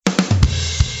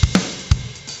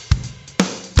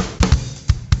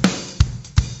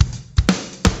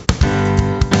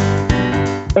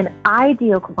An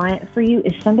ideal client for you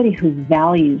is somebody who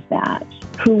values that,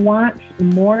 who wants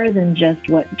more than just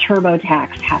what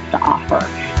TurboTax has to offer.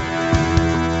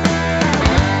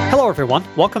 Hello, everyone.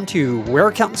 Welcome to Where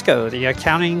Accountants Go, the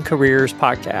Accounting Careers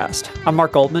Podcast. I'm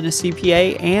Mark Goldman, a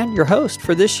CPA, and your host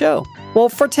for this show. Well,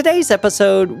 for today's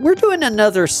episode, we're doing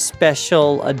another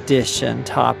special edition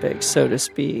topic, so to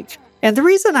speak. And the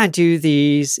reason I do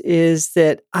these is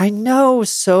that I know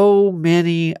so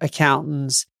many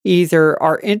accountants either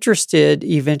are interested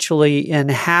eventually in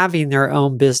having their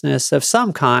own business of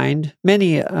some kind,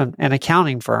 many an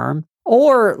accounting firm,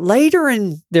 or later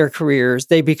in their careers,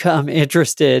 they become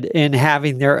interested in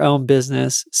having their own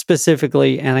business,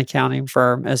 specifically an accounting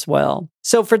firm as well.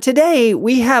 So for today,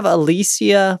 we have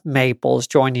Alicia Maples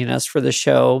joining us for the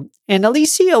show. And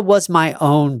Alicia was my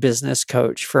own business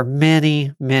coach for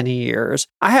many, many years.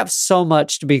 I have so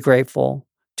much to be grateful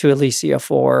to Alicia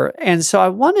for. And so I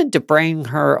wanted to bring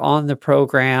her on the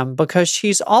program because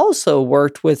she's also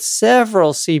worked with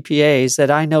several CPAs that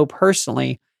I know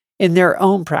personally in their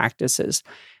own practices,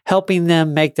 helping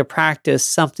them make the practice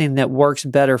something that works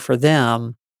better for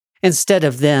them instead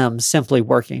of them simply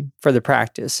working for the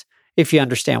practice, if you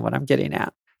understand what I'm getting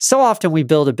at. So often we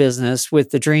build a business with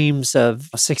the dreams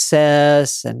of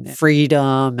success and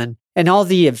freedom and all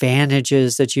the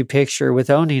advantages that you picture with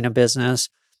owning a business.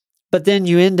 But then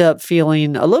you end up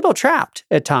feeling a little trapped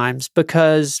at times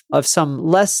because of some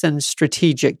less than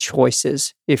strategic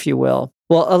choices, if you will.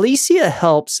 Well, Alicia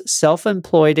helps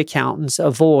self-employed accountants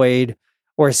avoid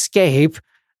or escape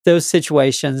those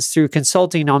situations through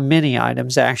consulting on many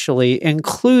items, actually,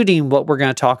 including what we're going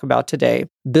to talk about today,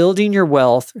 building your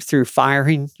wealth through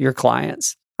firing your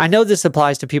clients. I know this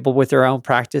applies to people with their own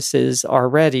practices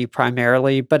already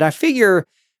primarily, but I figure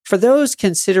for those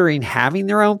considering having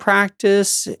their own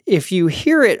practice, if you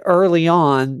hear it early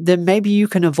on, then maybe you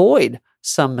can avoid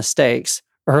some mistakes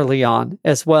early on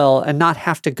as well and not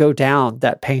have to go down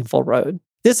that painful road.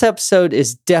 This episode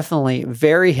is definitely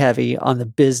very heavy on the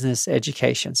business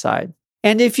education side.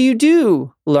 And if you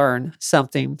do learn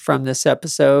something from this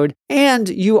episode and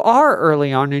you are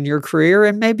early on in your career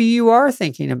and maybe you are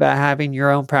thinking about having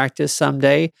your own practice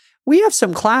someday, we have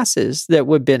some classes that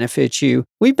would benefit you.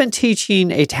 We've been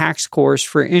teaching a tax course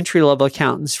for entry-level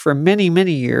accountants for many,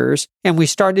 many years, and we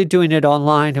started doing it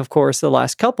online, of course, the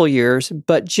last couple years,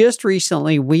 but just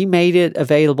recently we made it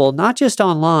available not just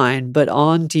online, but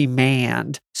on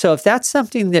demand. So if that's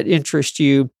something that interests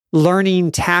you, learning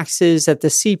taxes at the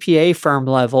CPA firm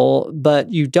level,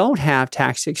 but you don't have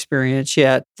tax experience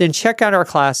yet, then check out our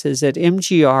classes at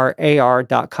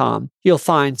mgrar.com. You'll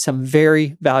find some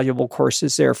very valuable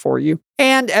courses there for you.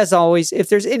 And as always, if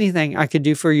there's anything I could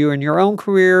do for you in your own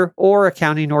career or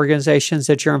accounting organizations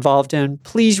that you're involved in,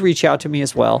 please reach out to me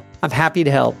as well. I'm happy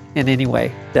to help in any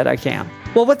way that I can.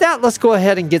 Well, with that, let's go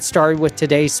ahead and get started with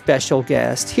today's special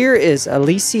guest. Here is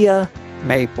Alicia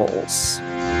Maples.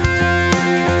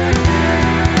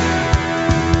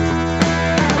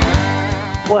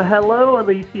 Well, hello,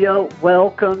 Alicia.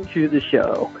 Welcome to the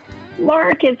show.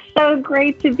 Mark, it's so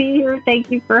great to be here. Thank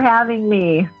you for having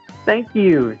me. Thank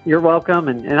you. You're welcome,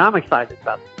 and I'm excited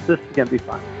about this. This is going to be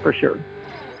fun, for sure.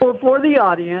 Well, for the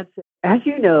audience, as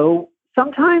you know,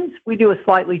 sometimes we do a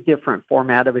slightly different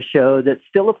format of a show that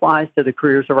still applies to the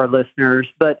careers of our listeners,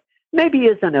 but maybe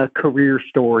isn't a career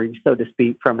story, so to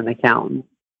speak, from an accountant.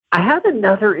 I had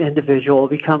another individual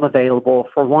become available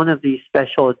for one of these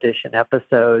special edition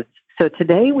episodes. So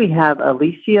today we have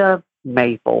Alicia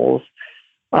Maples,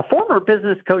 a former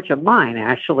business coach of mine,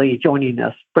 actually joining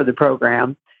us for the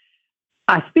program.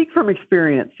 I speak from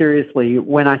experience, seriously,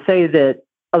 when I say that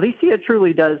Alicia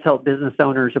truly does help business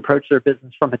owners approach their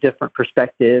business from a different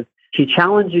perspective. She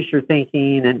challenges your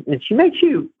thinking and she makes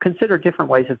you consider different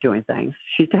ways of doing things.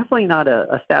 She's definitely not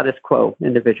a status quo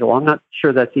individual. I'm not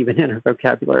sure that's even in her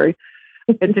vocabulary.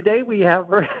 And today we have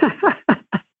her...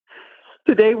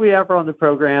 Today we have her on the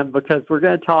program because we're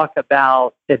going to talk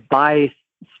about advice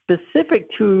specific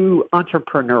to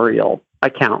entrepreneurial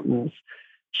accountants.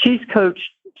 She's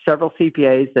coached several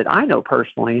CPAs that I know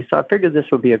personally, so I figured this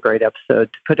would be a great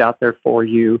episode to put out there for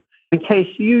you in case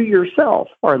you yourself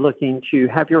are looking to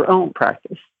have your own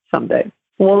practice someday.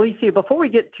 Well, Alicia, before we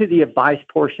get to the advice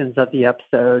portions of the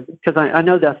episode, because I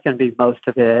know that's going to be most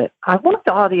of it, I want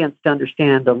the audience to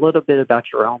understand a little bit about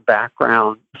your own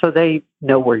background so they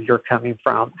know where you're coming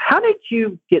from. How did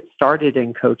you get started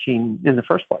in coaching in the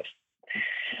first place?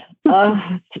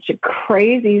 Such a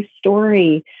crazy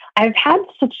story. I've had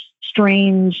such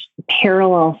strange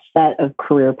parallel set of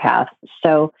career paths.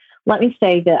 So let me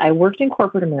say that I worked in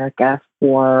corporate America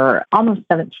for almost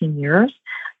 17 years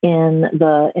in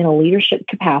a leadership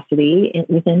capacity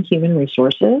within human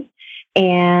resources.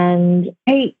 And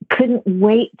I couldn't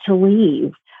wait to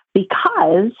leave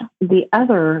because the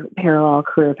other parallel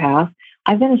career path,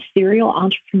 I've been a serial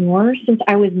entrepreneur since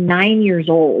I was 9 years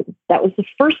old. That was the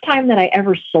first time that I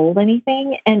ever sold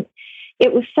anything. And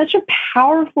it was such a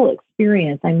powerful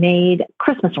experience. I made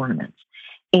Christmas ornaments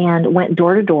and went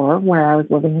door to door where I was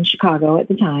living in Chicago at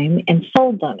the time and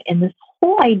sold them. And this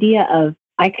whole idea of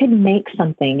I could make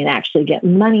something and actually get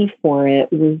money for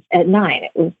it was at 9.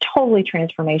 It was totally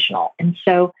transformational. And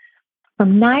so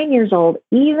from 9 years old,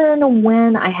 even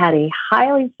when I had a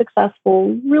highly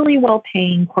successful, really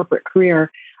well-paying corporate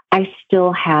career, I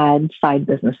still had side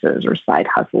businesses or side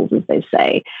hustles, as they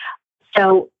say.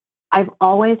 So I've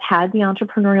always had the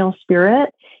entrepreneurial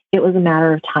spirit. It was a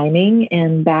matter of timing.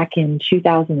 And back in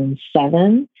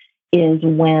 2007 is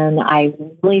when I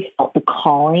really felt the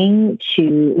calling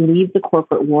to leave the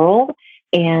corporate world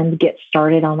and get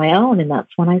started on my own. And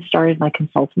that's when I started my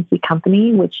consultancy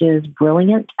company, which is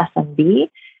Brilliant SMB,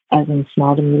 as in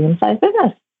small to medium-sized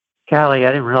business. Golly,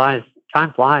 I didn't realize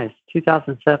time flies.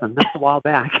 2007, that's a while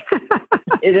back.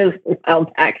 It is a while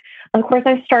back. Of course,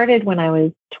 I started when I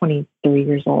was 23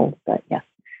 years old, but yes,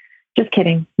 just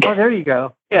kidding. Oh, there you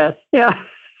go. Yes, yeah.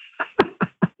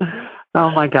 Oh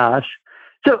my gosh.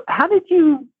 So how did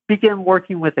you begin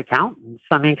working with accountants?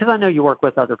 I mean, because I know you work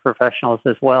with other professionals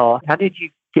as well. How did you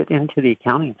get into the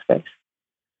accounting space?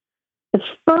 The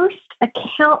first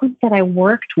accountant that I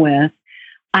worked with,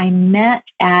 I met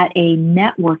at a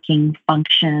networking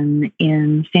function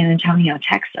in San Antonio,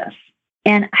 Texas.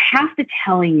 And I have to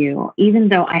tell you, even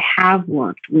though I have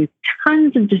worked with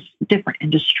tons of different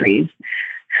industries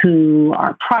who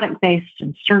are product-based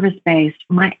and service-based,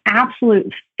 my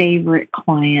absolute favorite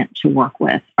client to work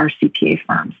with are CPA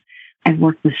firms. I've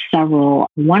worked with several,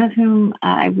 one of whom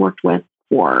I've worked with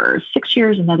for 6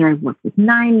 years, another I've worked with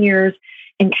 9 years,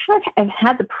 and kind of I've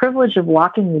had the privilege of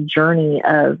walking the journey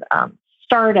of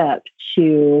startup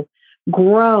to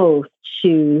growth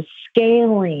to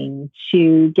scaling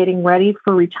to getting ready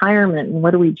for retirement and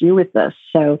what do we do with this.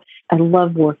 So I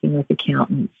love working with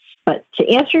accountants. But to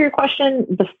answer your question,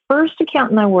 the first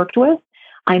accountant I worked with,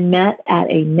 I met at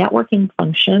a networking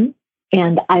function,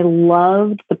 and I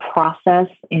loved the process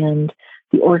and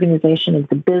the organization of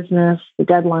the business, the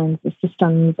deadlines, the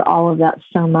systems, all of that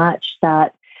so much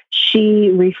that she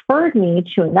referred me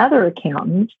to another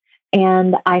accountant,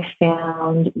 and I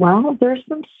found, well, there's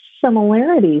some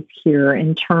similarities here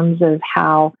in terms of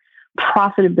how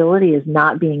profitability is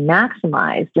not being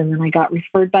maximized. And then I got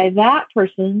referred by that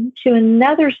person to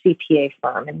another CPA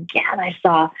firm. And again, I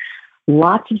saw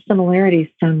lots of similarities.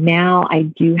 So now I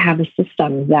do have a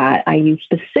system that I use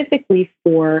specifically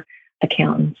for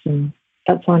accountants. And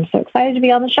that's why I'm so excited to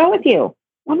be on the show with you.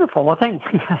 Wonderful. Well, thanks.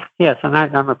 Yes, and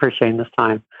I'm appreciating this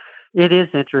time. It is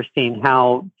interesting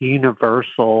how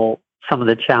universal some of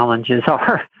the challenges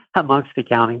are amongst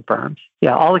accounting firms.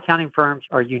 Yeah, all accounting firms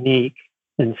are unique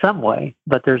in some way,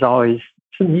 but there's always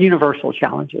some universal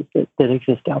challenges that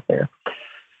exist out there.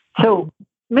 So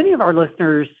many of our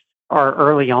listeners are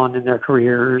early on in their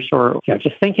careers or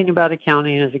just thinking about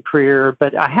accounting as a career,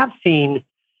 but I have seen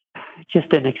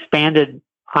just an expanded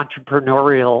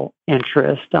entrepreneurial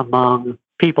interest among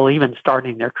people even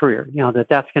starting their career,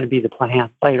 that's going to be the plan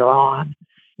later on,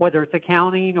 whether it's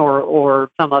accounting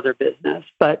or some other business.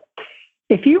 But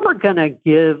if you were going to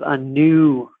give a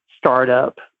new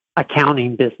startup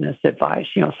accounting business advice,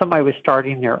 somebody was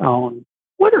starting their own,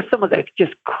 what are some of the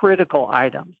just critical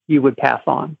items you would pass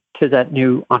on to that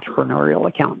new entrepreneurial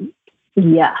accountant?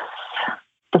 Yes.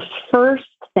 The first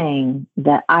thing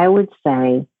that I would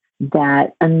say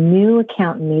that a new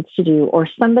accountant needs to do, or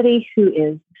somebody who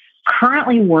is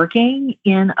currently working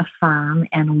in a firm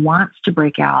and wants to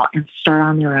break out and start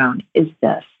on their own, is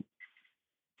this.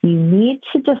 You need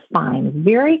to define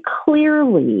very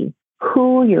clearly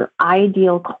who your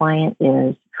ideal client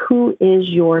is, who is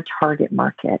your target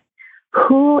market,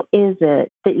 who is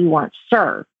it that you want to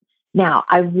serve. Now,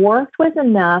 I've worked with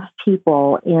enough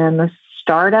people in the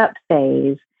startup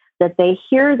phase that they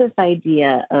hear this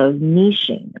idea of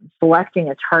niching and selecting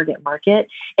a target market,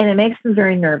 and it makes them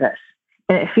very nervous.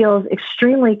 And it feels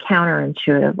extremely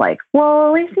counterintuitive, like,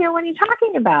 well, Alicia, what are you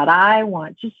talking about? I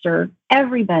want to serve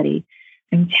everybody.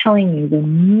 I'm telling you, the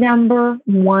number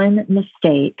one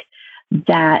mistake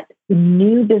that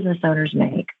new business owners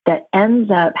make that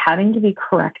ends up having to be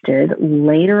corrected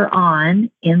later on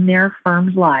in their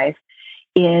firm's life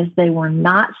is they were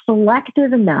not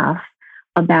selective enough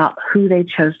about who they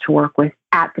chose to work with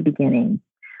at the beginning.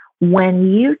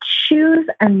 When you choose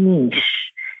a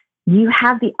niche, you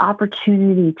have the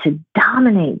opportunity to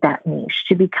dominate that niche,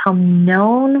 to become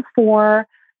known for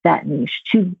that niche,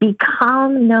 to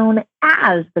become known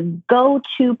as the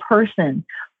go-to person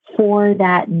for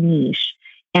that niche.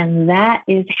 And that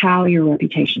is how your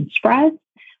reputation spreads.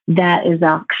 That is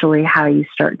actually how you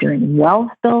start doing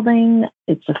wealth building.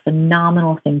 It's a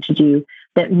phenomenal thing to do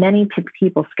that many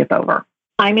people skip over.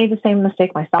 I made the same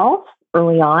mistake myself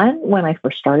early on when I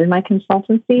first started my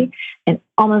consultancy, and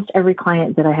almost every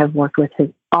client that I have worked with has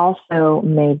also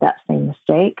made that same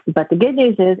mistake. But the good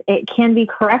news is it can be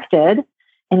corrected.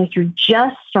 And if you're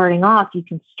just starting off, you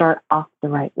can start off the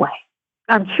right way.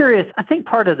 I'm curious. I think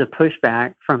part of the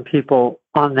pushback from people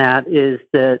on that is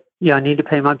that, I need to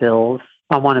pay my bills.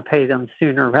 I want to pay them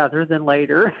sooner rather than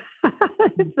later.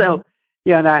 So,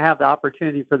 and I have the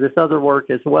opportunity for this other work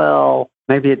as well.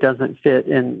 Maybe it doesn't fit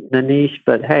in the niche,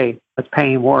 but hey, it's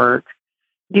paying work.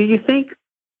 Do you think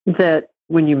that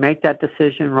when you make that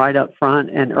decision right up front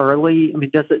and early,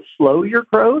 does it slow your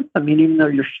growth? Even though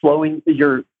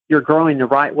you're growing the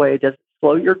right way, does it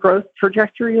slow your growth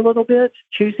trajectory a little bit,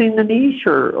 choosing the niche,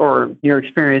 or your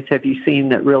experience, have you seen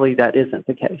that really that isn't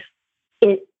the case?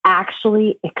 It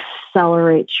actually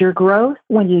accelerates your growth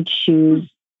when you choose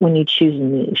a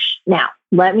niche. Now,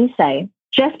 let me say,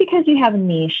 just because you have a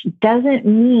niche doesn't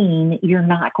mean you're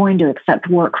not going to accept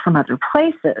work from other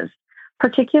places,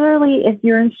 particularly if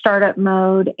you're in startup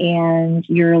mode and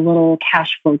you're a little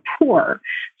cash flow poor.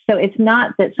 So it's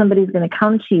not that somebody's going to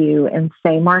come to you and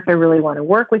say, Mark, I really want to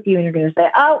work with you. And you're going to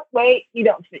say, oh, wait, you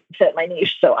don't fit my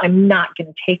niche, so I'm not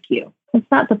going to take you. It's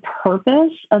not the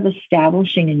purpose of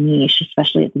establishing a niche,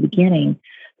 especially at the beginning.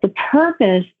 The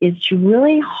purpose is to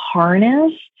really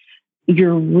harness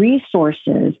your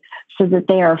resources so that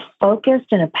they are focused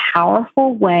in a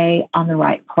powerful way on the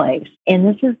right place. And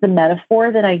this is the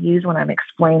metaphor that I use when I'm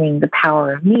explaining the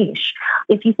power of niche.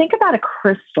 If you think about a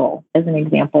crystal as an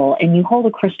example, and you hold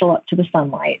a crystal up to the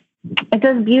sunlight, it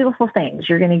does beautiful things.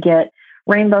 You're going to get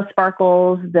rainbow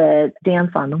sparkles that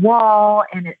dance on the wall,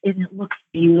 and it looks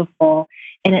beautiful,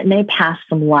 and it may pass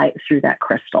some light through that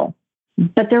crystal.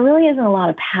 But there really isn't a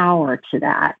lot of power to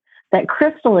that. That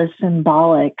crystal is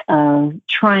symbolic of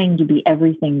trying to be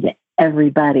everything to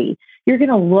everybody. You're going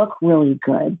to look really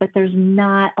good, but there's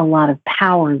not a lot of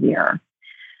power there.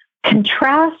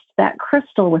 Contrast that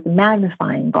crystal with a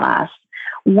magnifying glass.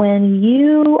 When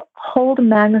you hold a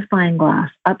magnifying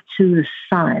glass up to the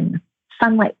sun,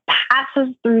 sunlight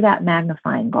passes through that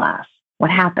magnifying glass.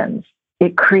 What happens?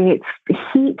 It creates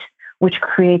heat, which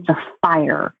creates a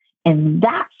fire. And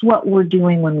that's what we're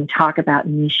doing when we talk about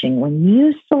niching. When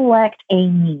you select a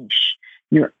niche,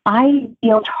 your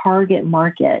ideal target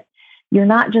market, you're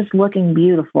not just looking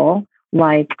beautiful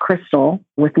like crystal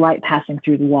with light passing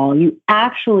through the wall. You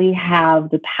actually have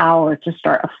the power to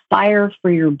start a fire for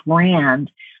your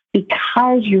brand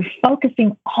because you're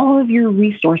focusing all of your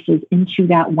resources into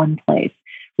that one place.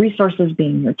 Resources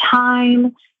being your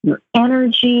time, your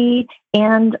energy,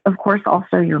 and of course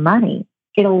also your money.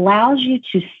 It allows you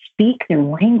to speak their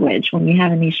language when you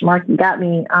have a niche. Mark, you got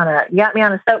me on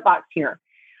a soapbox here.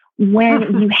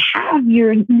 When you have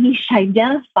your niche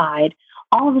identified,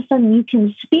 all of a sudden you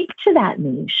can speak to that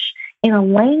niche in a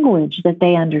language that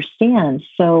they understand.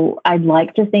 So I'd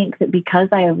like to think that because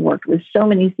I have worked with so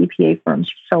many CPA firms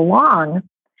for so long,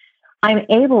 I'm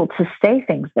able to say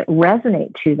things that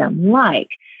resonate to them. Like,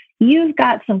 you've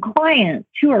got some clients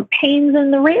who are pains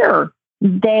in the rear.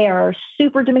 They are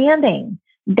super demanding.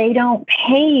 They don't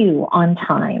pay you on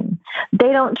time.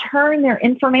 They don't turn their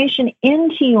information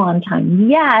into you on time.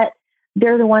 Yet,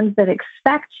 they're the ones that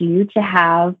expect you to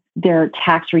have their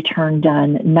tax return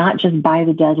done, not just by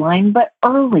the deadline, but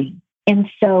early. And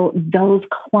so those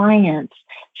clients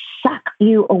suck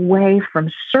you away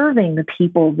from serving the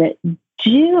people that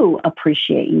do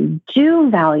appreciate you, do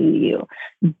value you,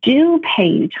 do pay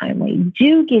you timely,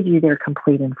 do give you their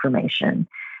complete information.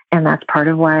 And that's part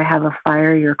of why I have a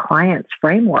Fire Your Clients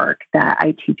framework that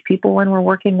I teach people when we're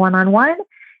working one-on-one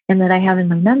and that I have in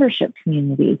my membership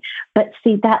community. But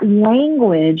see, that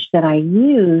language that I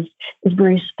use is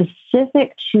very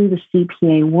specific to the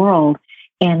CPA world.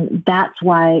 And that's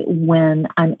why when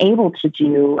I'm able to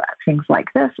do things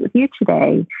like this with you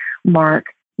today, Mark,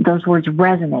 those words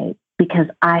resonate because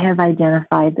I have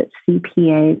identified that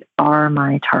CPAs are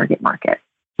my target market.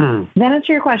 Does that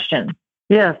answer your question?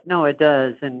 Yes, no, it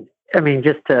does. And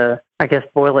just to,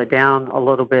 boil it down a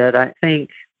little bit, I think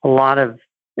a lot of,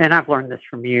 and I've learned this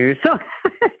from you, so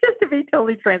just to be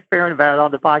totally transparent about it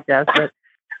on the podcast, but,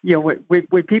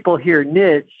 when people hear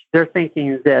niche, they're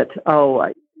thinking that,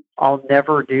 I'll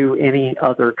never do any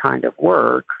other kind of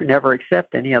work, never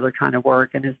accept any other kind of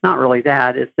work. And it's not really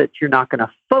that, it's that you're not going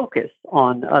to focus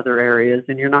on other areas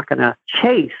and you're not going to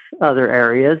chase other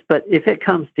areas. But if it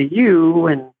comes to you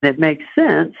and it makes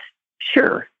sense,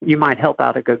 sure, you might help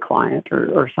out a good client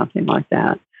or something like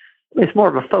that. It's more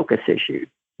of a focus issue.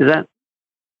 Am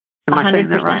I saying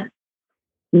that right?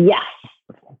 Yes.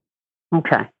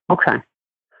 Okay.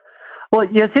 Well,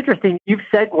 yeah, it's interesting. You've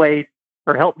segued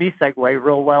or helped me segue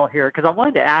real well here, because I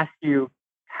wanted to ask you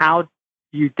how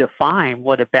you define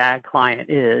what a bad client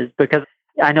is, because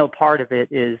I know part of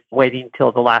it is waiting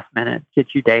till the last minute to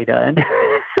get you data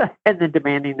and then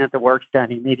demanding that the work's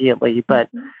done immediately. But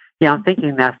I'm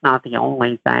thinking that's not the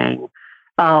only thing.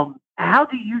 How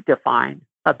do you define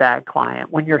a bad client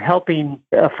when you're helping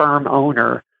a firm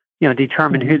owner,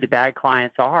 determine who the bad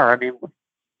clients are? I mean,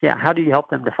 how do you help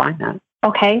them define that?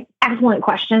 Okay, excellent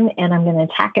question. And I'm going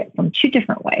to attack it from two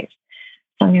different ways.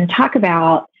 So I'm going to talk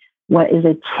about what is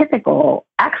a typical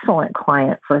excellent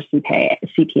client for a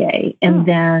CPA, and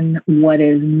then what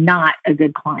is not a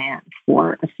good client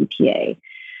for a CPA.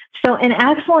 So an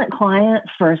excellent client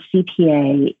for a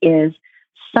CPA is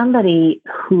somebody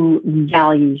who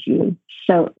values you.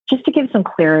 So just to give some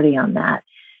clarity on that,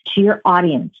 to your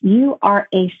audience, you are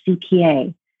a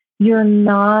CPA. You're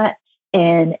not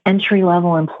an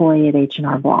entry-level employee at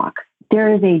H&R Block.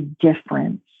 There is a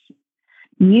difference.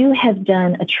 You have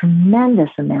done a tremendous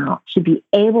amount to be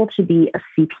able to be a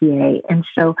CPA. And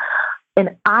so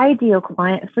an ideal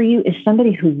client for you is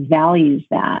somebody who values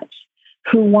that,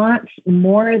 who wants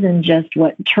more than just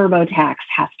what TurboTax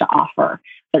has to offer,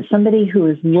 but somebody who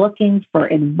is looking for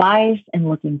advice and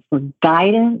looking for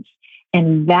guidance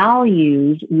and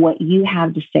values what you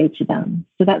have to say to them.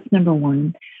 So that's number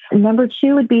one. Number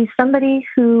two would be somebody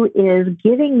who is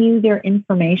giving you their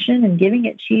information and giving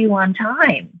it to you on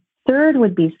time. Third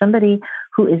would be somebody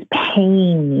who is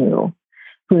paying you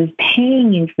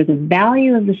for the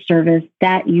value of the service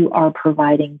that you are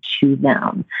providing to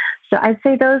them. So I'd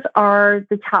say those are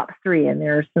the top three, and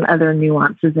there are some other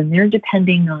nuances in there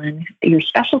depending on your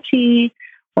specialty,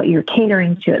 what you're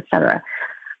catering to, et cetera.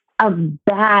 A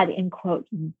bad, in quotes,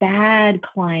 bad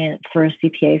client for a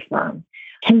CPA firm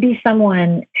can be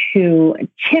someone who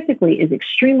typically is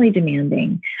extremely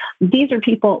demanding. These are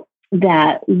people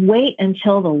that wait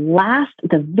until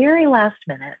the very last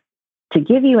minute to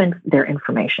give you their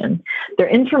information. Their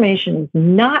information is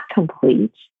not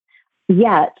complete,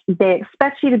 yet they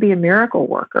expect you to be a miracle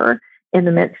worker. In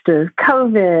the midst of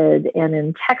COVID, and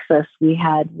in Texas, we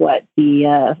had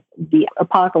the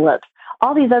apocalypse,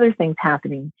 all these other things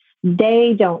happening.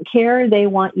 They don't care. They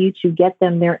want you to get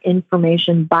them their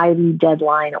information by the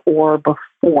deadline or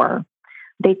before.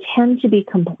 They tend to be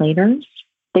complainers.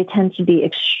 They tend to be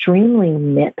extremely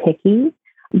nitpicky.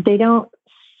 They don't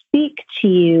speak to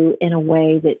you in a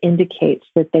way that indicates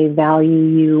that they value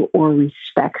you or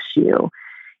respects you.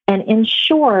 And in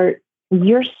short,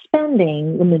 you're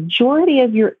spending the majority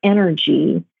of your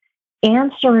energy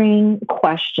answering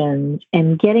questions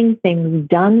and getting things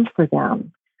done for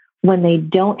them when they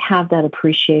don't have that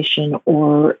appreciation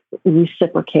or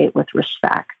reciprocate with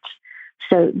respect.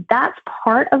 So that's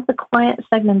part of the client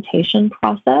segmentation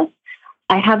process.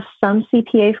 I have some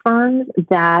CPA firms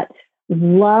that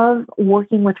love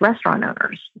working with restaurant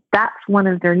owners. That's one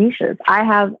of their niches. I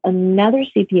have another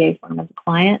CPA firm as a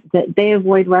client that they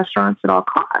avoid restaurants at all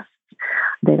costs.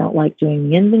 They don't like doing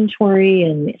the inventory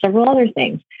and several other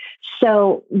things.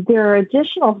 So there are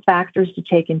additional factors to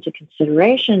take into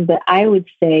consideration, but I would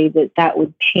say that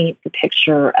would paint the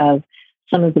picture of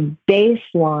some of the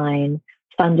baseline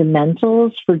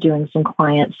fundamentals for doing some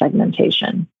client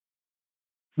segmentation.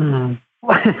 Because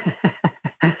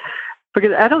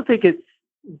I don't think it's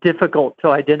difficult to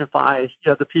identify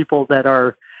the people that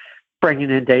are bringing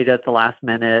in data at the last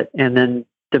minute and then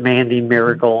demanding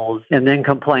miracles and then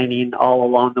complaining all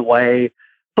along the way.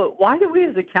 But why do we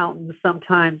as accountants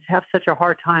sometimes have such a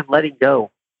hard time letting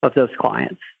go of those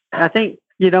clients? I think,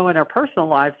 in our personal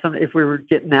lives, if we were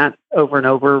getting that over and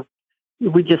over,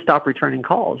 we just stop returning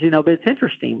calls, but it's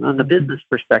interesting on the business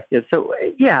perspective. So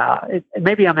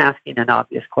maybe I'm asking an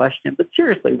obvious question, but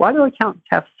seriously, why do accountants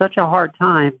have such a hard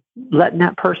time letting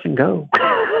that person go?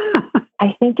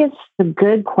 I think it's a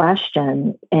good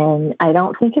question, and I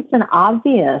don't think it's an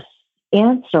obvious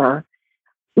answer.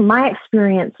 My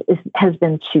experience has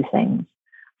been two things.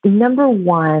 Number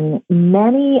one,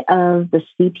 many of the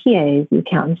CPAs, the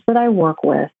accountants that I work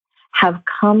with, have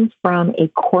come from a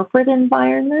corporate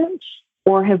environment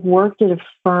or have worked at a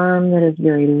firm that is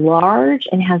very large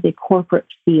and has a corporate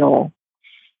feel.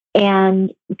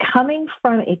 And coming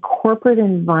from a corporate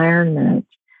environment,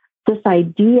 this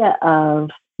idea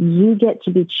of you get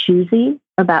to be choosy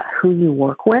about who you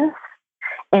work with,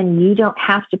 and you don't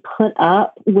have to put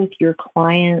up with your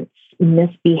client's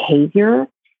misbehavior,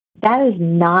 that is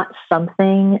not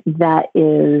something that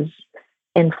is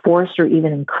enforced or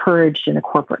even encouraged in a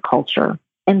corporate culture.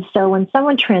 And so when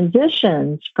someone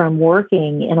transitions from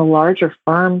working in a larger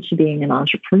firm to being an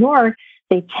entrepreneur,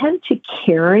 they tend to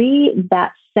carry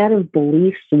that set of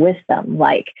beliefs with them,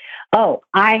 like, oh,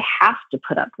 I have to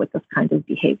put up with this kind of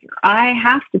behavior. I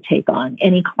have to take on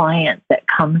any client that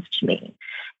comes to me.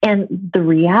 And the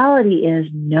reality is,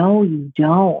 no, you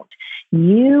don't.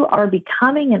 You are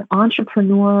becoming an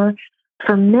entrepreneur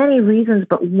for many reasons,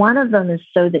 but one of them is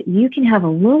so that you can have a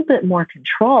little bit more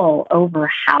control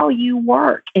over how you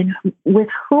work and with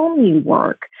whom you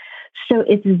work. So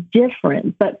it's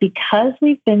different, but because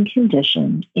we've been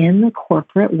conditioned in the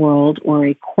corporate world or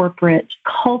a corporate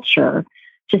culture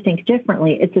to think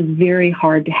differently, it's a very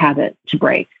hard habit to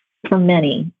break for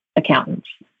many accountants.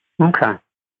 Okay.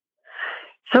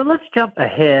 So let's jump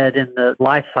ahead in the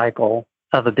life cycle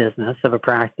of a business, of a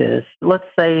practice. Let's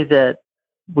say that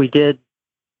we did,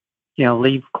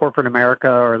 leave corporate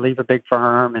America or leave a big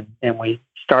firm and we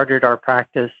started our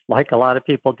practice like a lot of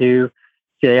people do.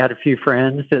 They had a few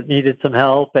friends that needed some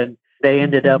help, and they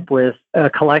ended up with a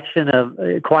collection of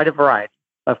quite a variety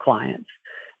of clients.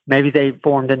 Maybe they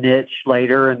formed a niche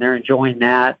later and they're enjoying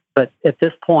that. But at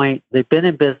this point, they've been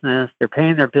in business, they're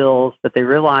paying their bills, but they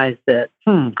realize that,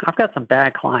 I've got some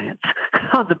bad clients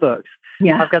on the books.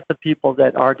 Yeah. I've got some people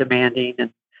that are demanding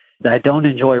and that I don't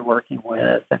enjoy working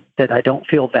with and that I don't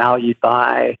feel valued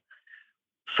by.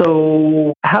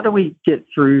 So how do we get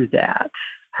through that?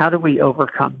 How do we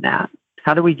overcome that?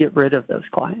 How do we get rid of those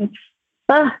clients?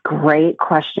 Great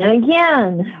question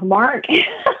again, Mark.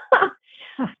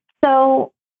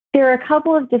 So there are a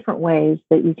couple of different ways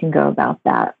that you can go about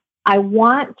that. I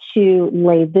want to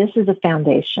lay this as a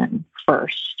foundation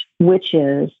first, which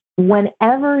is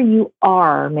whenever you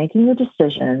are making a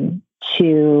decision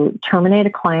to terminate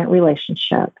a client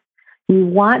relationship, you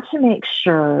want to make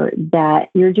sure that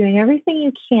you're doing everything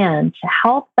you can to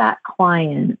help that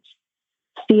client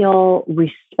feel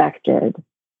respected.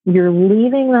 You're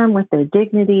leaving them with their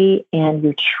dignity and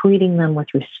you're treating them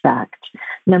with respect.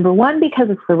 Number one, because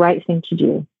it's the right thing to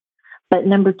do. But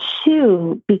number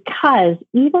two, because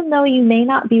even though you may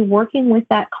not be working with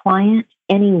that client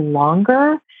any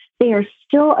longer, they are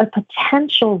still a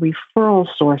potential referral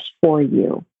source for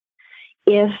you.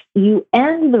 If you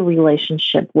end the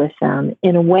relationship with them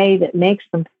in a way that makes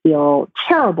them feel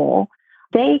terrible,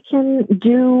 they can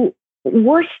do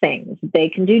worse things. They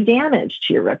can do damage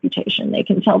to your reputation. They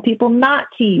can tell people not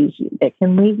to use you. They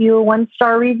can leave you a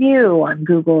 1-star review on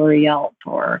Google or Yelp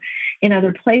or in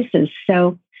other places.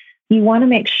 So you want to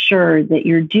make sure that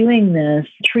you're doing this,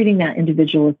 treating that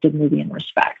individual with dignity and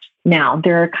respect. Now,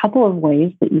 there are a couple of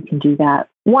ways that you can do that.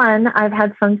 One, I've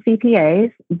had some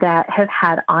CPAs that have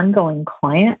had ongoing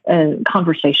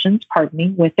conversations,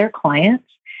 with their clients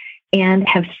and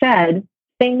have said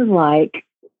things like,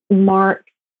 Mark,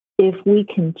 if we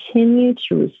continue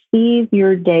to receive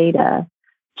your data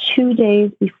 2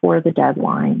 days before the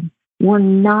deadline, we're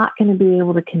not going to be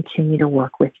able to continue to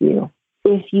work with you.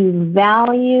 If you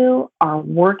value our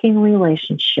working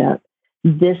relationship,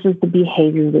 this is the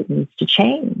behavior that needs to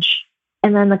change.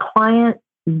 And then the client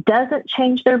doesn't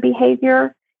change their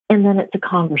behavior, and then it's a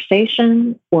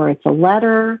conversation or it's a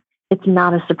letter. It's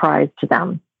not a surprise to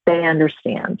them. They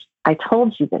understand. I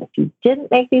told you that if you didn't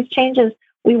make these changes,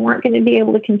 we weren't going to be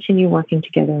able to continue working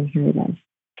together, and here it is.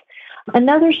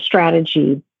 Another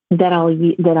strategy that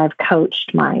I've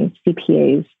coached my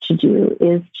CPAs to do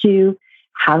is to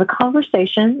have a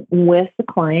conversation with the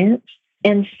client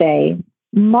and say,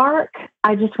 Mark,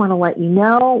 I just want to let you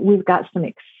know we've got some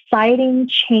exciting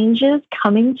changes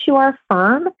coming to our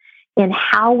firm in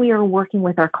how we are working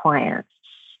with our clients.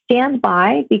 Stand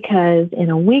by, because in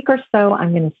a week or so,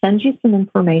 I'm going to send you some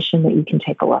information that you can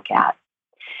take a look at.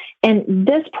 And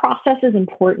this process is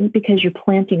important because you're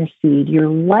planting a seed. You're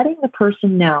letting the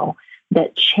person know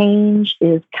that change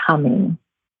is coming.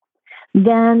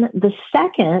 Then the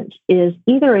second is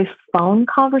either a phone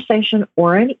conversation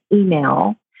or an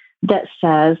email that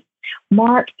says,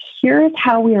 Mark, here is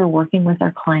how we are working with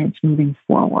our clients moving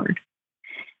forward.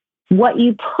 What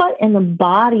you put in the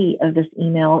body of this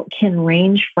email can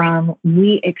range from,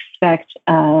 we expect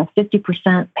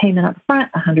 50% payment up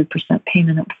front, 100%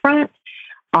 payment up front.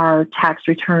 Our tax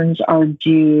returns are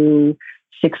due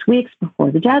 6 weeks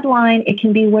before the deadline. It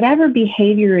can be whatever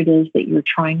behavior it is that you're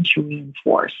trying to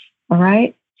reinforce. All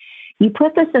right. You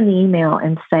put this in the email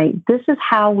and say, this is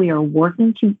how we are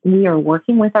working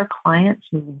with our clients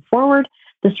moving forward.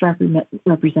 This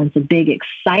represents a big,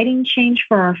 exciting change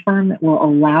for our firm that will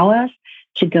allow us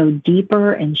to go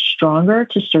deeper and stronger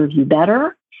to serve you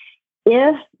better.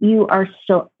 If you are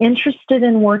still interested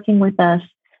in working with us,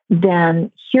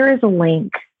 then here is a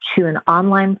link to an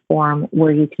online form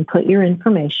where you can put your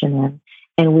information in,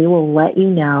 and we will let you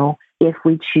know if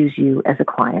we choose you as a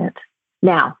client.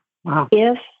 Now,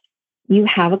 if you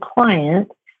have a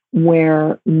client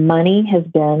where money has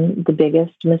been the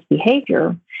biggest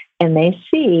misbehavior and they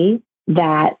see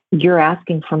that you're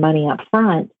asking for money up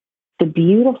front, the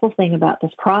beautiful thing about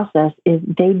this process is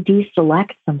they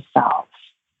deselect themselves.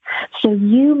 So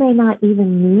you may not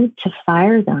even need to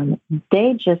fire them.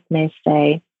 They just may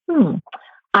say,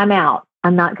 I'm out.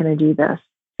 I'm not going to do this.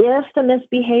 If the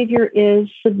misbehavior is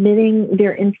submitting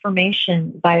their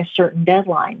information by a certain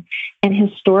deadline, and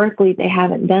historically they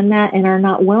haven't done that and are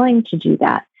not willing to do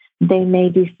that, they may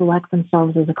deselect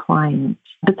themselves as a client.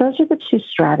 But those are the two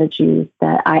strategies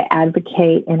that I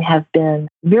advocate and have been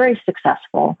very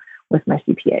successful with my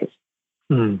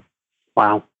CPAs.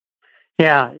 Wow.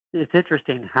 Yeah, it's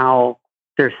interesting how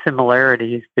there's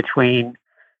similarities between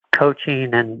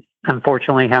coaching and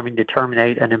unfortunately having to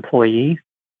terminate an employee.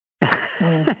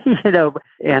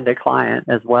 And a client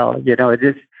as well. It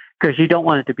is because you don't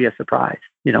want it to be a surprise,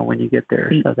 when you get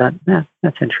there. So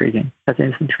that's intriguing. That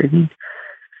is intriguing.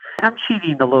 I'm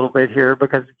cheating a little bit here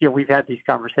because we've had these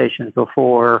conversations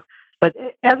before. But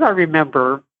as I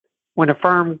remember, when a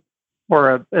firm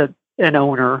or an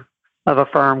owner of a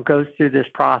firm goes through this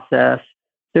process,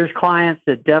 there's clients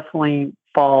that definitely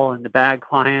fall in the bad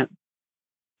client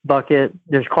bucket.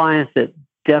 There's clients that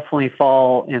definitely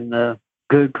fall in the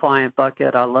good client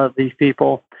bucket. I love these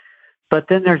people. But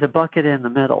then there's a bucket in the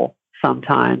middle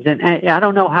sometimes. And I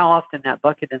don't know how often that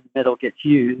bucket in the middle gets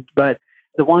used, but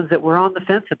the ones that we're on the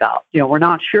fence about, we're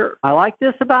not sure. I like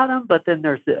this about them, but then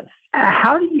there's this.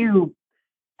 How do you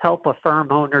help a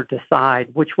firm owner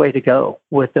decide which way to go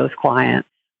with those clients?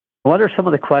 What are some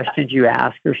of the questions you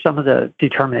ask or some of the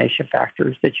determination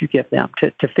factors that you give them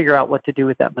to figure out what to do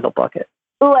with that middle bucket?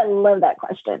 Oh, I love that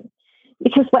question.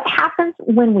 Because what happens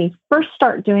when we first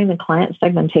start doing the client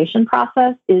segmentation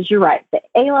process is, you're right, the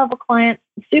A-level clients,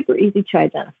 super easy to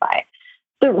identify.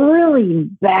 The really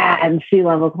bad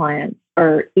C-level clients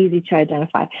are easy to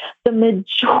identify. The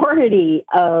majority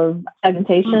of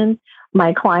segmentation,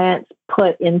 my clients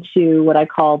put into what I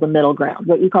call the middle ground,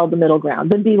 what you call the middle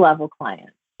ground, the B-level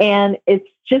client. And it's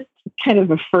just kind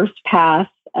of a first pass.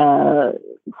 And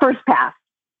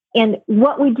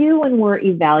what we do when we're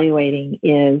evaluating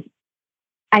is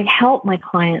I help my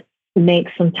clients make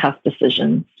some tough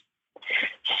decisions.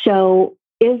 So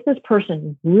is this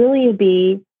person really a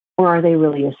B or are they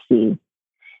really a C?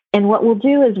 And what we'll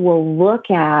do is we'll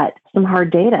look at some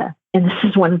hard data. And this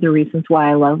is one of the reasons why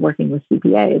I love working with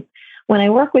CPAs. When I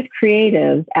work with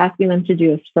creatives, asking them to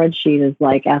do a spreadsheet is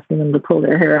like asking them to pull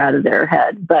their hair out of their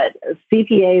head. But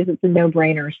CPAs, it's a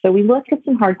no-brainer. So we look at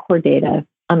some hardcore data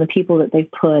on the people that they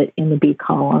put in the B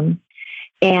column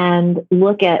and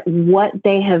look at what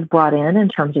they have brought in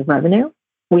terms of revenue.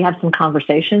 We have some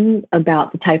conversations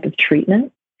about the type of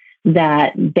treatment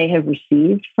that they have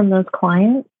received from those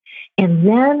clients. And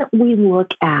then we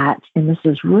look at, and this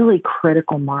is really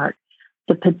critical, Mark,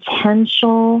 the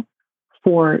potential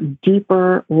for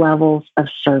deeper levels of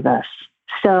service.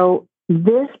 So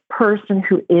this person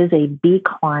who is a B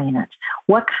client,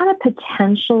 what kind of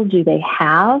potential do they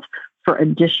have for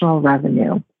additional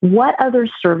revenue? What other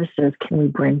services can we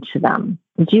bring to them?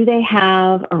 Do they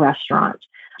have a restaurant?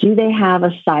 Do they have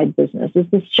a side business? Is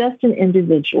this just an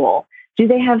individual? Do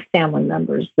they have family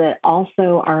members that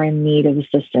also are in need of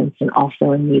assistance and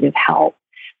also in need of help?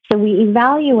 So we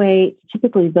evaluate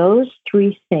typically those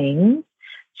three things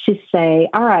to say,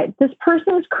 all right, this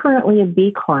person is currently a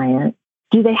B client.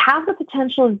 Do they have the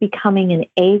potential of becoming an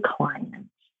A client?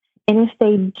 And if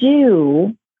they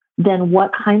do, then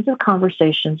what kinds of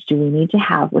conversations do we need to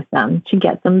have with them to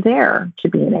get them there to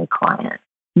be an A client?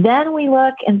 Then we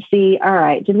look and see, all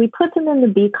right, did we put them in the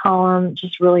B column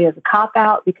just really as a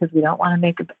cop-out because we don't want to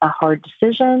make a hard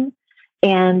decision?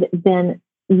 And then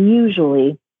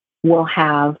usually we'll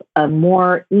have a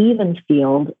more even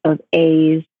field of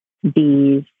A's,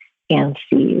 B's, and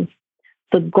C's.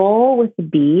 The goal with the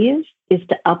B's is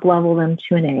to up-level them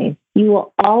to an A. You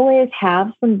will always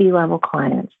have some B-level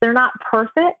clients. They're not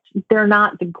perfect. They're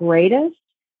not the greatest,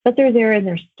 but they're there and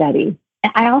they're steady.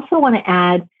 And I also want to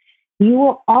add, you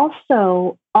will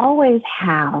also always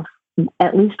have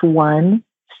at least one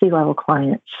C-level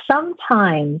client.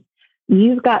 Sometimes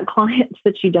you've got clients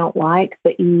that you don't like,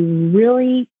 but you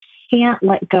really can't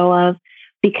let go of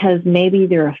because maybe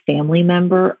they're a family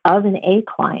member of an A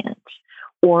client,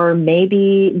 or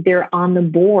maybe they're on the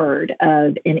board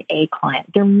of an A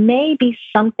client. There may be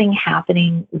something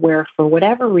happening where, for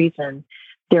whatever reason,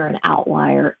 they're an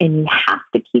outlier and you have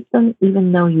to keep them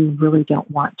even though you really don't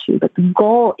want to. But the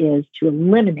goal is to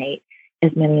eliminate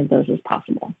as many of those as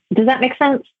possible. Does that make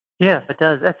sense? Yes, it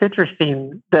does. That's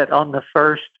interesting that on the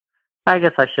first, I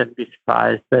guess I shouldn't be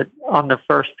surprised, but on the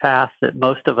first pass that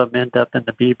most of them end up in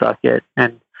the B bucket.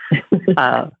 And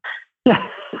yeah,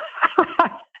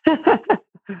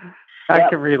 I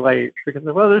can relate because,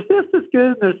 well, there's this that's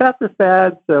good and there's that that's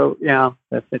bad. So yeah,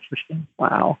 that's interesting.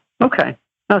 Wow. Okay.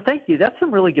 No, thank you. That's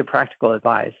some really good practical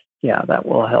advice. Yeah, that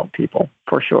will help people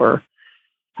for sure.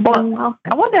 Well,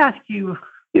 I wanted to ask you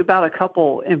about a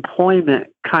couple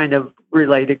employment kind of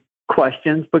related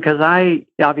questions because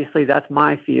obviously that's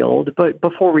my field. But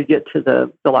before we get to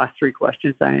the last three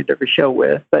questions I end every show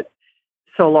with,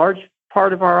 so a large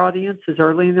part of our audience is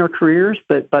early in their careers,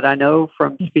 but I know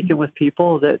from speaking with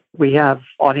people that we have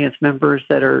audience members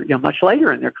that are much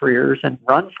later in their careers and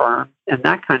run firms and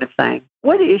that kind of thing.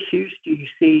 What issues do you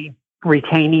see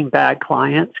retaining bad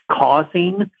clients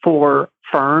causing for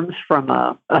firms from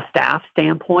a staff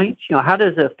standpoint? How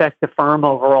does it affect the firm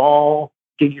overall?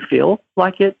 Do you feel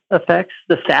like it affects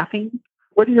the staffing?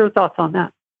 What are your thoughts on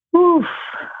that?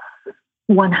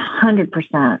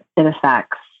 100%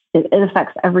 it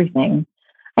affects everything.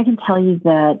 I can tell you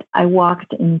that I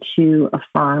walked into a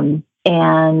firm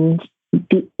and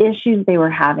the issues they were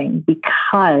having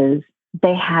because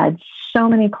they had so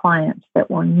many clients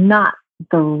that were not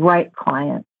the right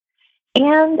clients.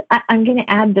 And I'm going to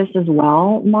add this as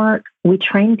well, Mark. We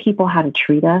train people how to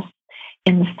treat us.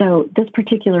 And so this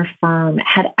particular firm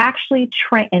had actually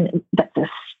trained, and that's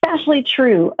especially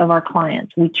true of our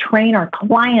clients. We train our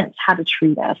clients how to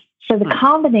treat us. So the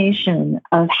combination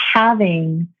of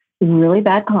having really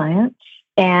bad clients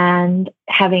and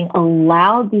having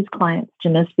allowed these clients to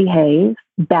misbehave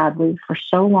badly for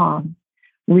so long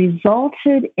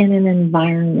resulted in an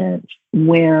environment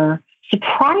where,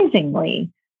 surprisingly,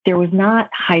 there was not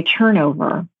high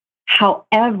turnover.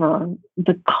 However,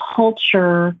 the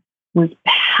culture was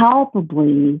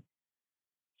palpably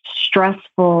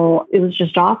stressful. It was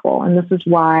just awful. And this is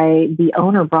why the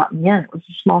owner brought me in. It was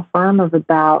a small firm of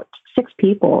about 6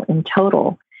 people in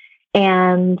total.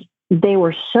 And they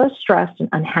were so stressed and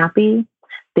unhappy.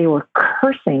 They were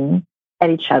cursing at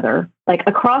each other, like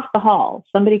across the hall.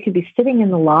 Somebody could be sitting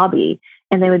in the lobby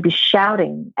and they would be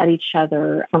shouting at each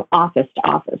other from office to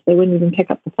office. They wouldn't even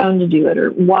pick up the phone to do it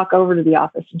or walk over to the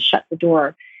office and shut the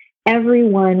door.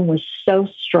 Everyone was so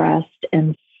stressed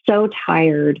and so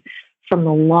tired from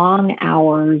the long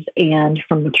hours and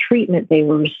from the treatment they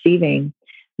were receiving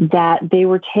that they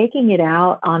were taking it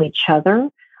out on each other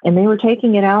and they were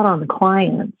taking it out on the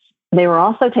clients. They were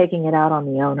also taking it out on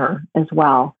the owner as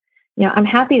well. I'm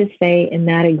happy to say in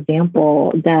that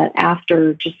example that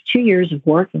after just 2 years of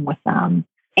working with them,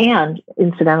 and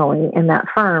incidentally, in that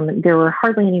firm, there were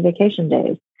hardly any vacation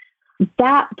days,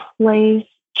 that place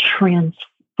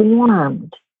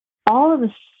transformed. All of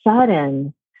a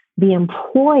sudden, the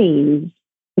employees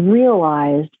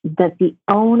realized that the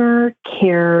owner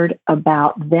cared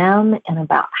about them and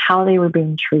about how they were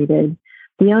being treated.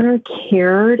 The owner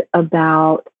cared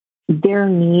about their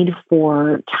need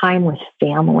for time with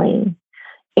family.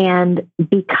 And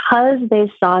because they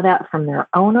saw that from their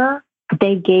owner,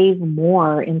 they gave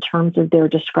more in terms of their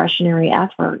discretionary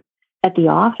effort at the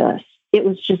office. It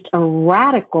was just a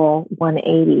radical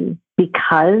 180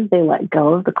 because they let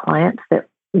go of the clients that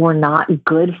were not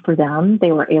good for them.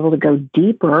 They were able to go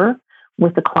deeper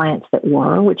with the clients that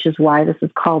were, which is why this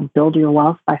is called Build Your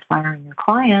Wealth by Firing Your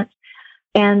Clients.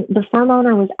 And the firm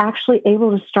owner was actually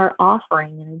able to start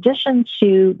offering, in addition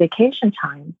to vacation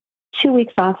time, 2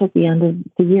 weeks off at the end of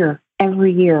the year.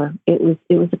 Every year, it was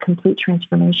a complete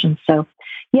transformation. So,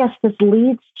 yes, this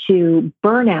leads to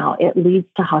burnout. It leads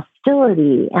to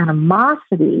hostility,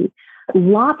 animosity,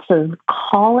 lots of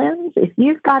call-ins. If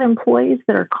you've got employees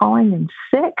that are calling in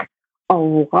sick a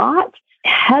lot,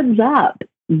 heads up,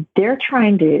 they're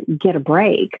trying to get a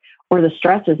break, or the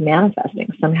stress is manifesting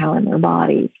somehow in their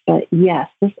bodies. But yes,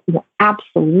 this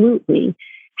absolutely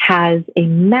has a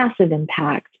massive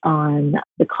impact on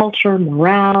the culture,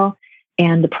 morale,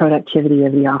 and the productivity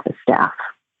of the office staff.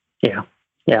 Yeah.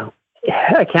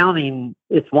 Accounting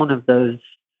is one of those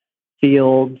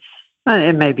fields,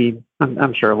 and maybe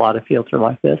I'm sure a lot of fields are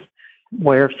like this,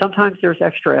 where sometimes there's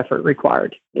extra effort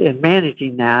required. And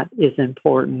managing that is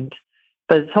important.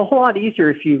 But it's a whole lot easier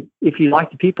if you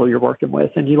like the people you're working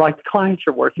with and you like the clients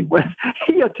you're working with,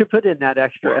 to put in that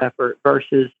extra effort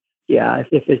versus,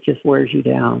 if it just wears you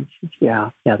down.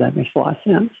 Yeah, that makes a lot of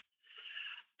sense.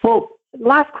 Well,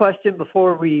 last question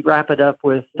before we wrap it up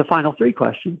with the final 3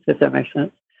 questions, if that makes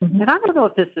sense. Mm-hmm. And I don't know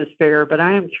if this is fair, but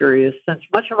I am curious, since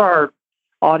much of our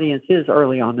audience is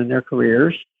early on in their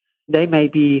careers, they may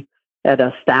be at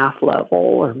a staff level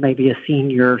or maybe a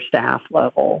senior staff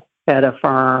level at a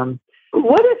firm.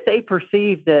 What if they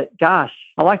perceive that, gosh,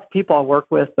 I like the people I work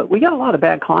with, but we got a lot of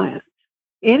bad clients?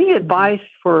 Any advice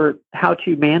for how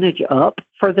to manage up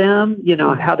for them,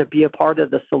 how to be a part of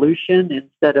the solution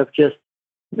instead of just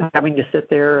having to sit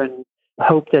there and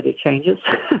hope that it changes?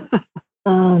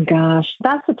 Oh, gosh,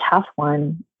 that's a tough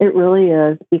one. It really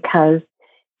is, because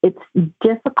it's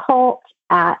difficult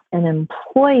at an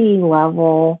employee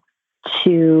level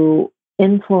to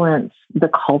influence the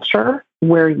culture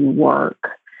where you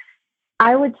work.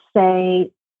 I would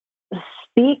say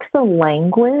speak the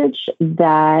language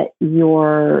that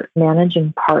your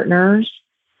managing partners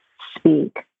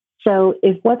speak. So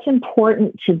if what's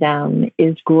important to them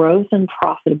is growth and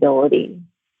profitability,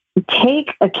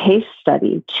 take a case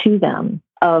study to them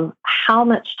of how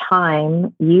much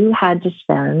time you had to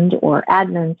spend or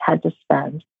admins had to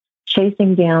spend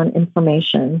chasing down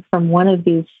information from one of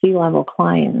these C-level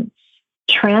clients.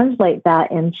 Translate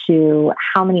that into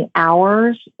how many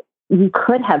hours you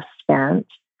could have spent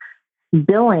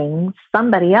billing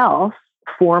somebody else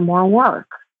for more work.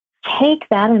 Take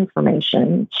that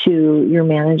information to your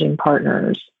managing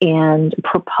partners and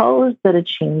propose that a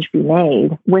change be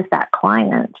made with that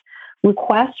client.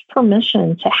 Request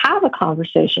permission to have a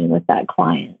conversation with that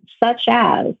client, such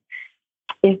as,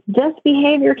 if this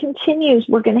behavior continues,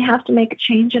 we're going to have to make a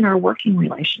change in our working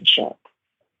relationship.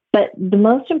 But the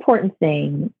most important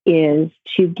thing is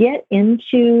to get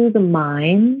into the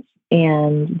minds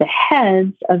and the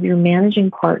heads of your managing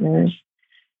partners.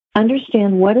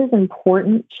 Understand what is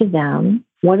important to them,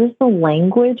 what is the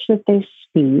language that they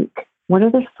speak, what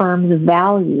are the firm's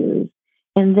values,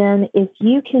 and then if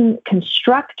you can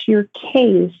construct your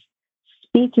case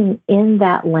speaking in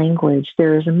that language,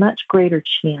 there is a much greater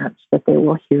chance that they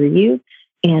will hear you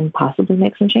and possibly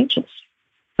make some changes.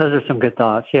 Those are some good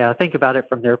thoughts. Yeah, think about it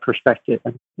from their perspective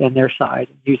and their side.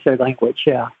 Use their language.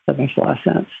 Yeah, that makes a lot of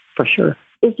sense, for sure.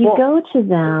 If you go to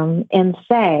them and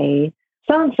say,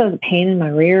 so-and-so's a pain in my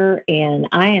rear, and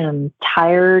I am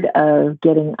tired of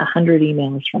getting 100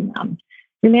 emails from them,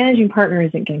 your managing partner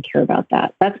isn't going to care about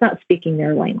that. That's not speaking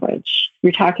their language.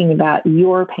 You're talking about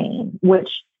your pain,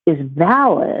 which is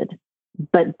valid,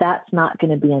 but that's not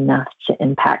going to be enough to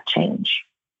impact change.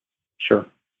 Sure.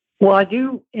 Well, I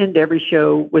do end every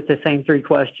show with the same 3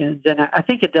 questions, and I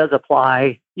think it does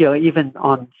apply, even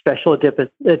on special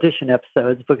edition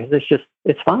episodes, because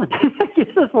it's fun. It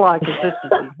gives us a lot of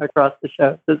consistency across the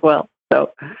show as well.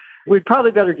 So we'd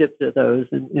probably better get to those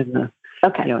in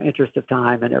the interest of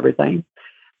time and everything.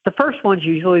 The first one's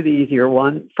usually the easier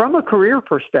one. From a career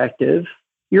perspective,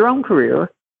 your own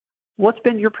career, what's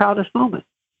been your proudest moment?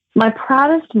 My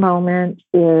proudest moment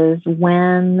is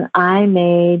when I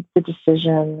made the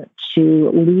decision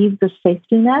to leave the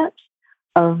safety net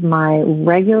of my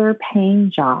regular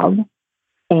paying job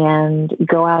and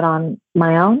go out on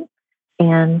my own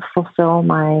and fulfill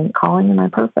my calling and my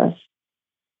purpose.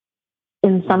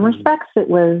 In some respects, it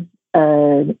was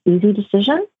an easy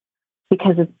decision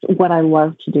because it's what I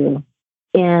love to do.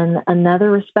 In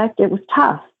another respect, it was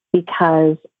tough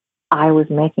because I was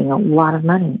making a lot of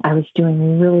money. I was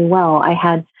doing really well. I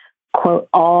had, quote,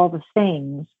 all the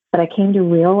things, but I came to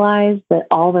realize that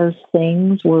all those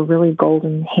things were really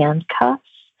golden handcuffs,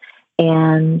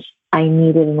 and I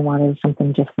needed and wanted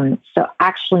something different. So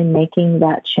actually making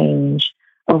that change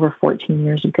over 14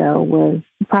 years ago was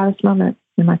the proudest moment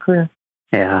in my career.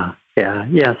 Yeah.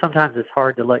 Sometimes it's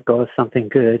hard to let go of something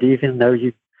good, even though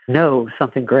you know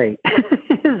something great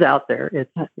is out there. It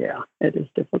is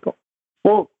difficult.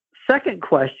 Well, second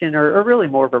question, or really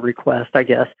more of a request, I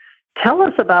guess. Tell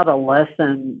us about a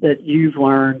lesson that you've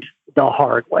learned the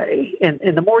hard way. And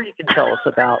the more you can tell us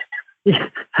about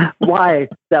why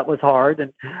that was hard,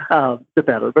 and the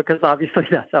better, because obviously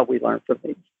that's how we learn from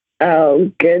things.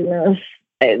 Oh, goodness.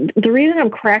 The reason I'm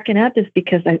cracking up is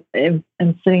because I'm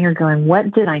sitting here going,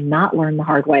 what did I not learn the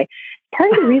hard way?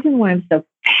 Part of the reason why I'm so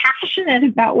passionate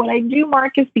about what I do,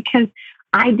 Mark, is because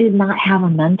I did not have a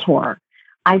mentor.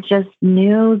 I just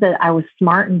knew that I was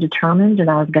smart and determined and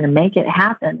I was going to make it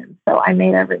happen. And so I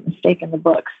made every mistake in the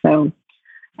book. So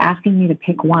asking me to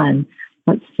pick one,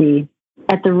 let's see.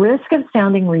 At the risk of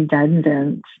sounding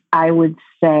redundant, I would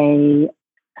say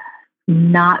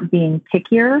not being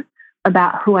pickier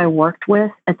about who I worked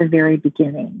with at the very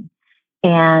beginning.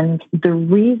 And the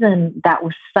reason that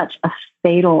was such a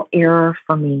fatal error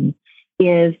for me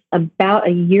is about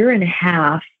a year and a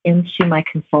half into my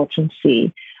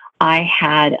consultancy, I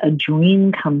had a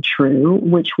dream come true,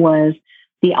 which was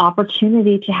the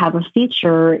opportunity to have a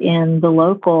feature in the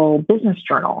local business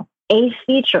journal. A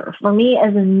feature for me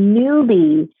as a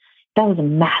newbie, that was a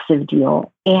massive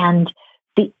deal. And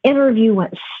the interview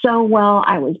went so well.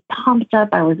 I was pumped up.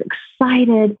 I was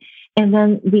excited. And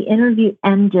then the interview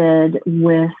ended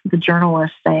with the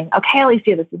journalist saying, okay,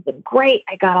 Alicia, this has been great.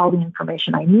 I got all the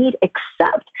information I need,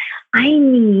 except I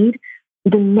need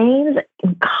the names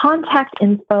and contact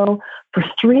info for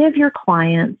 3 of your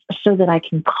clients so that I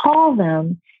can call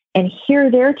them and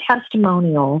hear their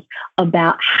testimonials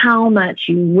about how much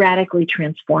you radically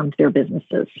transformed their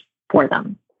businesses for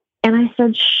them. And I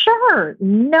said, sure,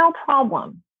 no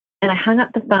problem. And I hung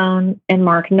up the phone, and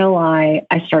Mark, no lie,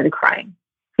 I started crying.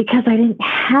 Because I didn't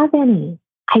have any.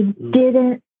 I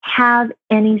didn't have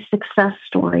any success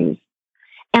stories.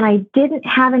 And I didn't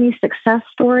have any success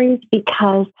stories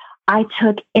because I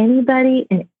took anybody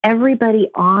and everybody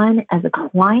on as a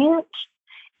client.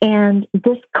 And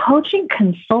this coaching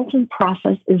consulting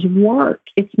process is work.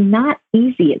 It's not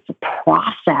easy. It's a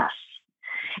process.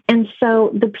 And so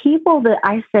the people that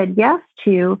I said yes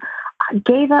to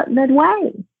gave up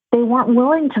midway. They weren't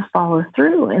willing to follow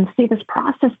through and see this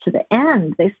process to the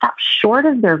end. They stopped short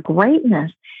of their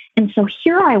greatness. And so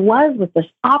here I was with this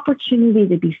opportunity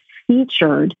to be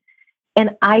featured,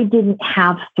 and I didn't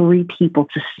have 3 people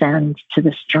to send to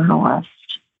this journalist.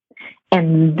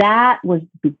 And that was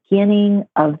the beginning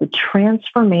of the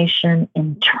transformation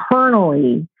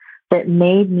internally that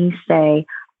made me say,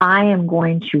 I am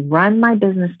going to run my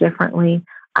business differently.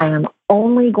 I am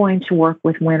only going to work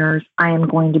with winners. I am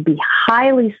going to be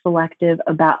highly selective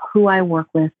about who I work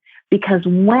with, because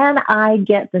when I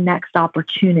get the next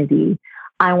opportunity,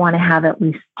 I want to have at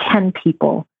least 10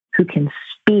 people who can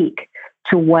speak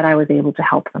to what I was able to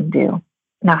help them do.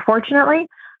 Now, fortunately,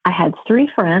 I had 3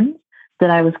 friends that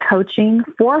I was coaching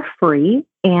for free,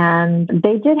 and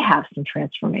they did have some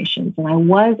transformations, and I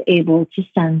was able to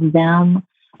send them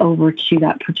over to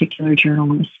that particular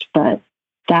journalist. But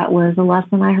that was a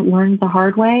lesson I learned the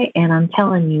hard way. And I'm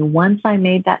telling you, once I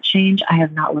made that change, I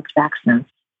have not looked back since.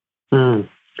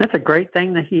 That's a great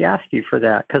thing that he asked you for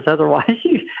that, because otherwise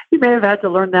you may have had to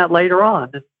learn that later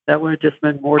on. That would have just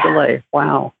been more delay.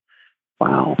 Wow.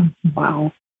 Well,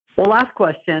 last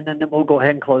question, and then we'll go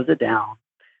ahead and close it down.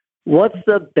 What's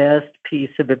the best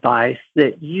piece of advice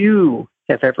that you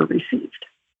have ever received?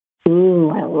 Ooh,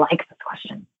 I like this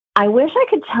question. I wish I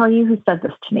could tell you who said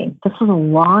this to me. This was a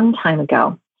long time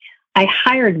ago. I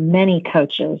hired many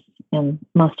coaches, and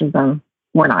most of them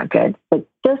were not good. But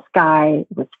this guy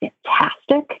was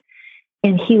fantastic,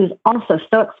 and he was also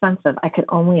so expensive. I could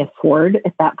only afford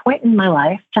at that point in my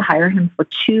life to hire him for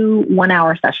 2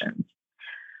 one-hour sessions.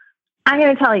 I'm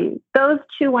going to tell you, those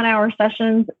 2 one-hour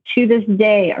sessions to this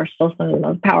day are still some of the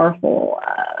most powerful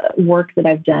work that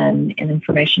I've done and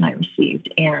information I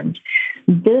received. And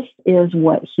this is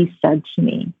what he said to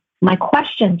me. My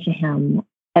question to him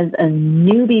as a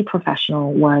newbie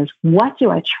professional was, what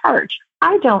do I charge?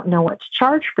 I don't know what to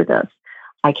charge for this.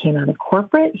 I came out of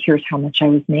corporate. Here's how much I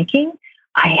was making.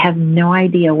 I have no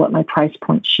idea what my price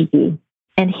point should be.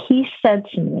 And he said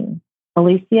to me,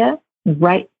 Alicia,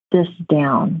 write this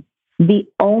down. The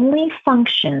only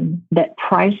function that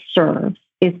price serves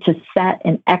is to set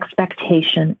an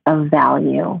expectation of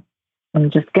value. I'm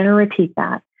just going to repeat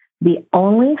that. The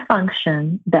only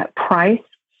function that price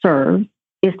serves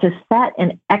is to set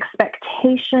an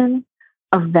expectation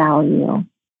of value.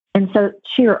 And so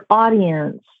to your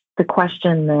audience, the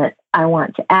question that I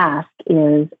want to ask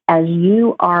is, as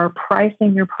you are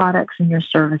pricing your products and your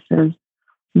services,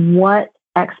 what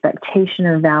expectation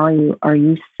or value are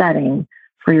you setting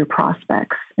for your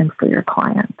prospects and for your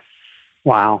clients?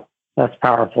 Wow, that's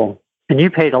powerful. And you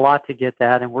paid a lot to get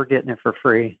that, and we're getting it for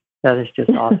free. That is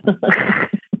just awesome.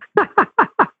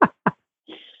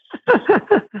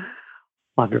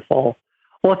 Wonderful.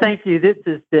 Well, thank you. This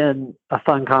has been a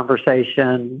fun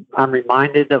conversation. I'm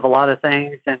reminded of a lot of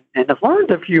things, and I've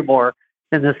learned a few more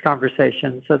in this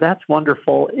conversation. So that's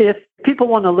wonderful. If people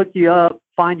want to look you up,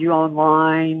 find you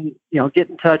online, get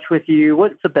in touch with you,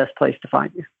 what's the best place to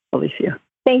find you, Alicia?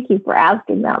 Thank you for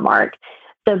asking that, Mark.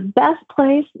 The best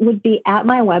place would be at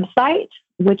my website,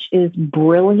 which is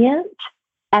Brilliant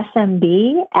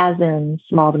SMB, as in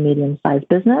small to medium-sized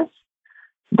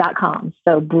business.com.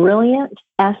 So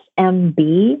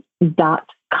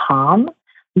brilliantsmb.com.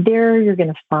 There you're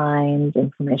going to find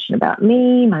information about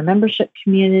me, my membership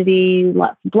community,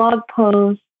 lots of blog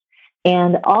posts,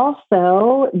 and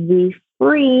also the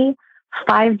free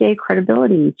 5-day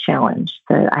credibility challenge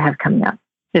that I have coming up.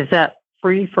 Is that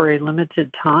free for a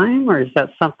limited time, or is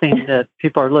that something that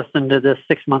people are listening to this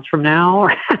 6 months from now?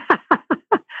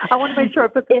 I want to make sure I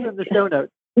put this in the show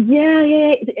notes.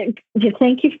 Yeah.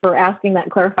 Thank you for asking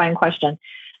that clarifying question.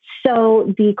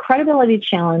 So the Credibility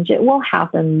Challenge, it will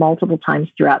happen multiple times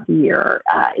throughout the year.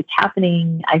 It's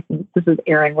happening, I think this is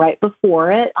airing right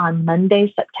before it, on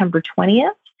Monday, September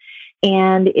 20th.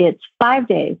 And it's 5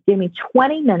 days. Give me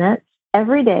 20 minutes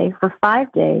every day for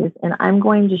 5 days, and I'm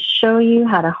going to show you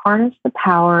how to harness the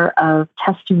power of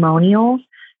testimonials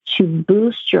to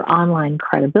boost your online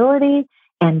credibility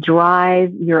and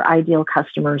drive your ideal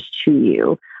customers to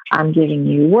you. I'm giving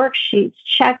you worksheets,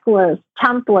 checklists,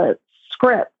 templates,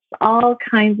 scripts, all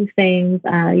kinds of things.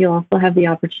 You'll also have the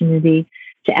opportunity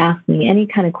to ask me any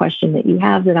kind of question that you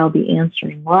have that I'll be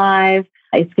answering live.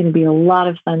 It's going to be a lot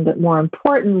of fun, but more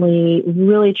importantly,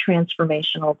 really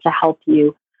transformational to help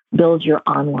you build your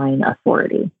online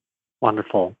authority.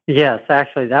 Wonderful. Yes,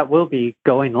 actually, that will be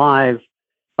going live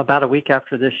about a week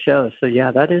after this show. So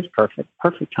yeah, that is perfect.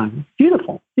 Perfect timing.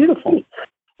 Beautiful.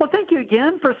 Well, thank you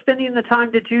again for spending the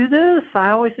time to do this.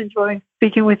 I always enjoy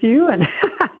speaking with you, and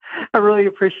I really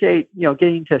appreciate,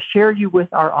 getting to share you with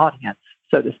our audience,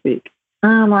 so to speak.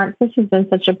 Mark, this has been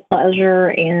such a pleasure,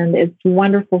 and it's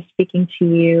wonderful speaking to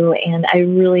you. And I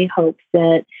really hope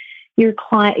that your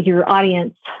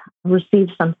audience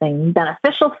receives something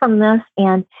beneficial from this,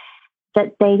 and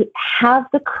that they have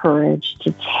the courage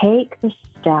to take the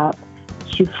step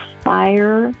to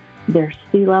fire their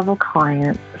C-level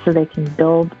clients so they can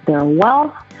build their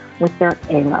wealth with their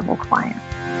A-level clients.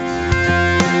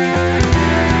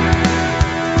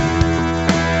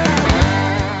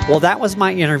 Well, that was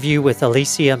my interview with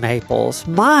Alicia Maples,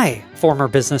 my former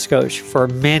business coach for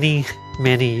many,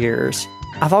 many years.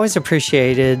 I've always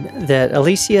appreciated that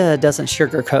Alicia doesn't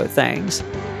sugarcoat things.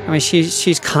 I mean,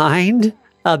 she's kind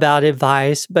about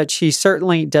advice, but she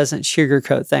certainly doesn't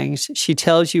sugarcoat things. She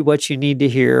tells you what you need to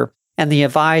hear, and the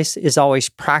advice is always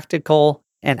practical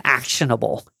and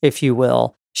actionable, if you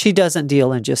will. She doesn't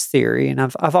deal in just theory, and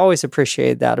I've always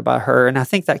appreciated that about her, and I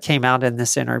think that came out in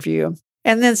this interview.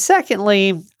 And then secondly,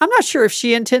 I'm not sure if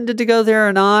she intended to go there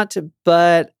or not,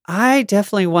 but I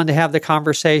definitely wanted to have the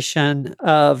conversation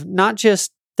of not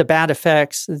just the bad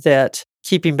effects that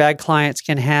keeping bad clients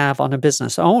can have on a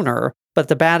business owner, but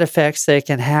the bad effects they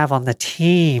can have on the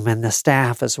team and the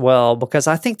staff as well, because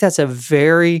I think that's a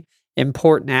very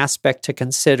important aspect to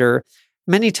consider.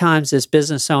 Many times as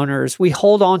business owners, we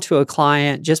hold on to a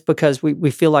client just because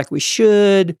we feel like we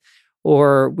should,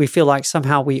 or we feel like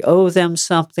somehow we owe them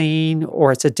something,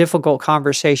 or it's a difficult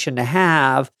conversation to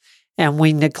have, and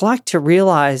we neglect to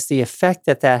realize the effect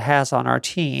that has on our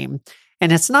team.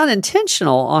 And it's not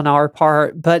intentional on our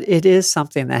part, but it is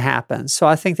something that happens. So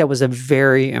I think that was a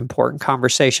very important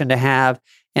conversation to have,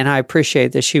 and I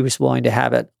appreciate that she was willing to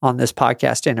have it on this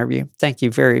podcast interview. Thank you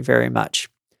very, very much.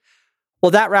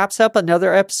 Well, that wraps up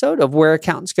another episode of Where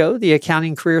Accountants Go, the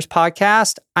Accounting Careers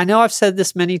Podcast. I know I've said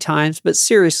this many times, but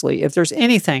seriously, if there's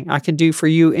anything I can do for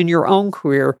you in your own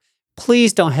career,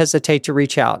 please don't hesitate to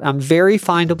reach out. I'm very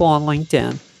findable on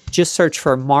LinkedIn. Just search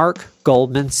for Mark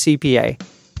Goldman, CPA,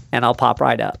 and I'll pop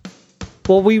right up.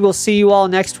 Well, we will see you all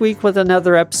next week with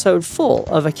another episode full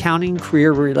of accounting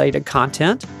career-related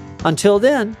content. Until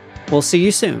then, we'll see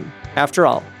you soon. After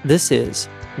all, this is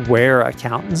Where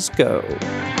Accountants Go.